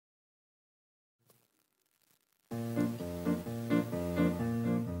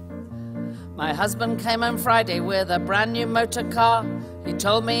My husband came home Friday with a brand new motor car. He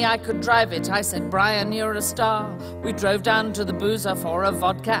told me I could drive it. I said, Brian, you're a star. We drove down to the boozer for a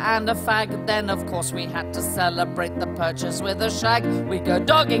vodka and a fag. Then, of course, we had to celebrate the purchase with a shag. We go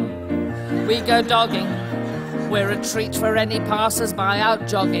dogging. We go dogging. We're a treat for any passers-by out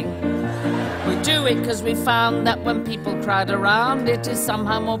jogging. We do it because we found that when people crowd around, it is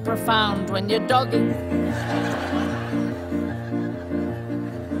somehow more profound when you're dogging.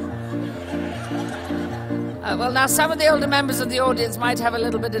 Well, now, some of the older members of the audience might have a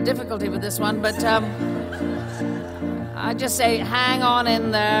little bit of difficulty with this one, but I just say, hang on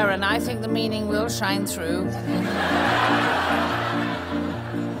in there, and I think the meaning will shine through.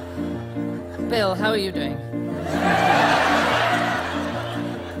 Bill, how are you doing?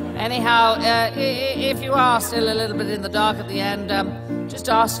 Anyhow, if you are still a little bit in the dark at the end, just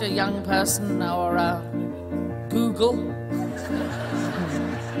ask a young person or Google.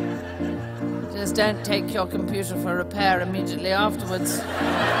 Just don't take your computer for repair immediately afterwards.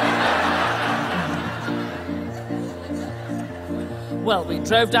 Well, we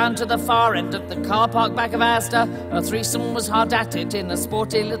drove down to the far end of the car park back of Aida. A threesome was hard at it in a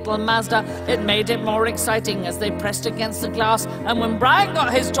sporty little Mazda. It made it more exciting as they pressed against the glass. And when Brian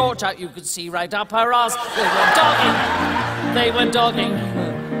got his torch out, you could see right up her ass. They were dogging. They were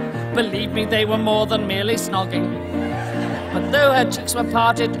dogging. Believe me, they were more than merely snogging. But though her cheeks were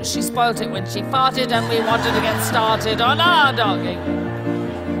parted, she spoilt it when she farted, and we wanted to get started on our dogging.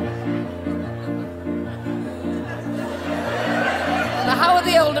 How are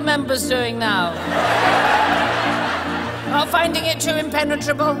the older members doing now? Not finding it too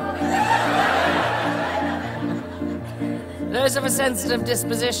impenetrable? Those of a sensitive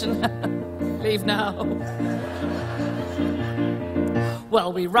disposition, leave now.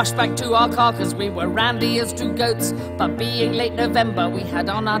 Well, we rushed back to our car because we were randy as two goats. But being late November, we had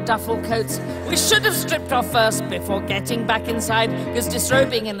on our duffel coats. We should have stripped off first before getting back inside, because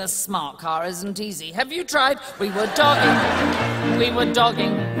disrobing in a smart car isn't easy. Have you tried? We were dogging. We were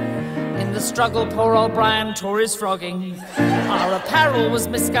dogging. In the struggle, poor old Brian tore his frogging. Our apparel was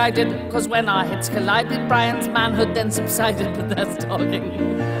misguided, because when our heads collided, Brian's manhood then subsided, but that's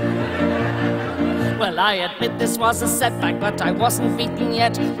dogging. Well, I admit this was a setback, but I wasn't beaten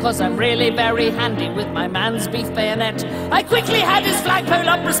yet, cause I'm really very handy with my man's beef bayonet. I quickly had his flagpole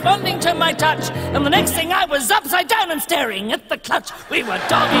up, responding to my touch, and the next thing I was upside down and staring at the clutch. We were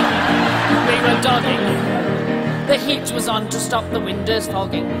dogging. We were dogging. The heat was on to stop the windows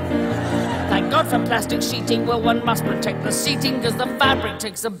fogging. Thank God for plastic sheeting. Well, one must protect the seating, cause the fabric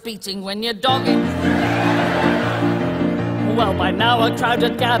takes a beating when you're dogging. Well, by now a crowd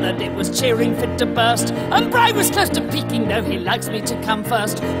had gathered, it was cheering fit to burst, and Brian was close to peeking, though he likes me to come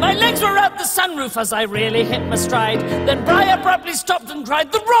first. My legs were out the sunroof as I really hit my stride. Then Brian abruptly stopped and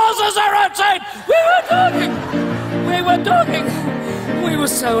cried, "The Roses are outside!" We were dogging! We were dogging! We were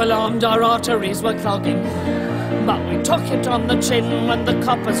so alarmed our arteries were clogging. But we took it on the chin when the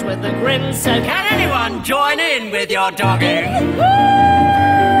coppers with a grin said, "Can anyone join in with your dogging?"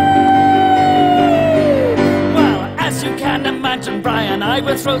 As you can imagine, Brian, I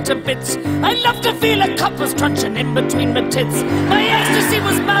was thrilled to bits. I love to feel a copper's crunching in between my tits. My ecstasy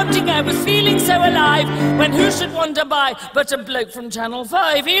was mounting, I was feeling so alive, when who should wander by but a bloke from Channel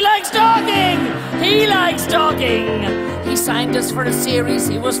 5. He likes dogging! He likes dogging! He signed us for a series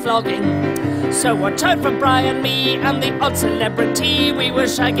he was flogging. So watch out for Brian, me, and the odd celebrity. We were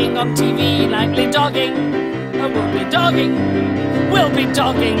shagging on TV, nightly dogging. Oh, we'll be dogging. We'll be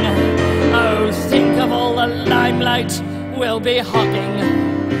dogging. Oh, think of all the limelight we'll be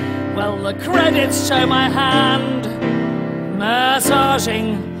hogging. Well, the credits show my hand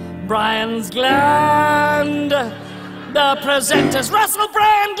massaging Brian's gland. The presenters, Russell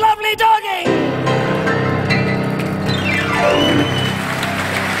Brand, lovely dogging.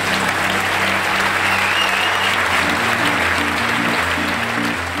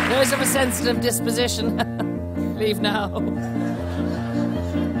 Those of a sensitive disposition, leave now.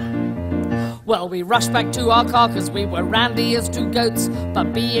 Well, we rushed back to our car because we were randy as two goats.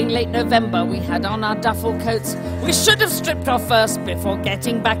 But being late November, we had on our duffel coats. We should have stripped off first before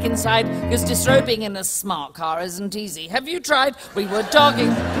getting back inside, because disrobing in a smart car isn't easy. Have you tried? We were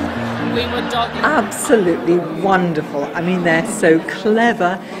dogging. We were dogging. Absolutely wonderful. I mean, they're so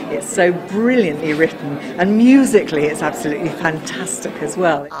clever. It's so brilliantly written. And musically, it's absolutely fantastic as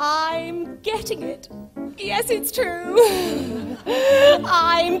well. I'm getting it. Yes, it's true.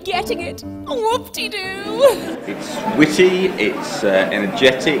 I'm getting it. Whoop-de-doo. It's witty, it's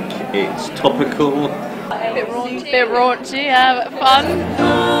energetic, it's topical. Bit raunchy, yeah, but fun.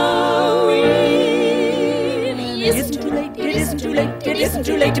 It isn't too late. It isn't too too late, it isn't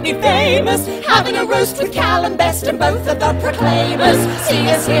too late to be famous. Having a roast with Cal and Best and both of the Proclaimers. See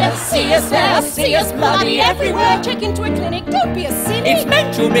us here, see us there, see us bloody everywhere. Check into a clinic, don't be a cynic. It's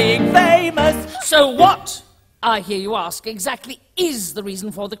mental being famous. So what, I hear you ask, exactly is the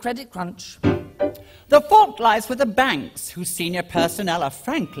reason for the credit crunch? The fault lies with the banks, whose senior personnel are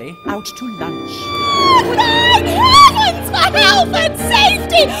frankly out to lunch. Thank heavens for health and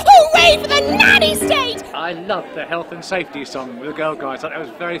safety! Hooray for the nanny state! I loved the health and safety song with the Girl Guides. I thought that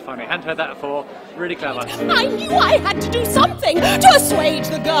was very funny. Hadn't heard that before. Really clever. I knew I had to do something to assuage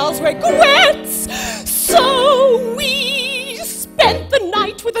the girls' regrets. So we spent the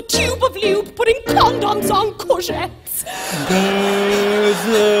night with a tube of lube putting condoms on courgettes.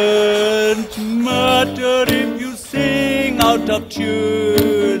 Doesn't matter if you sing out of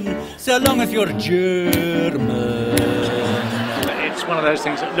tune, so long as you're German. It's one of those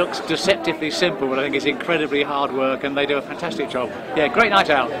things that looks deceptively simple, but I think is incredibly hard work, and they do a fantastic job. Yeah, great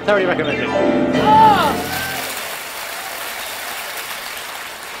night out. Thoroughly recommended.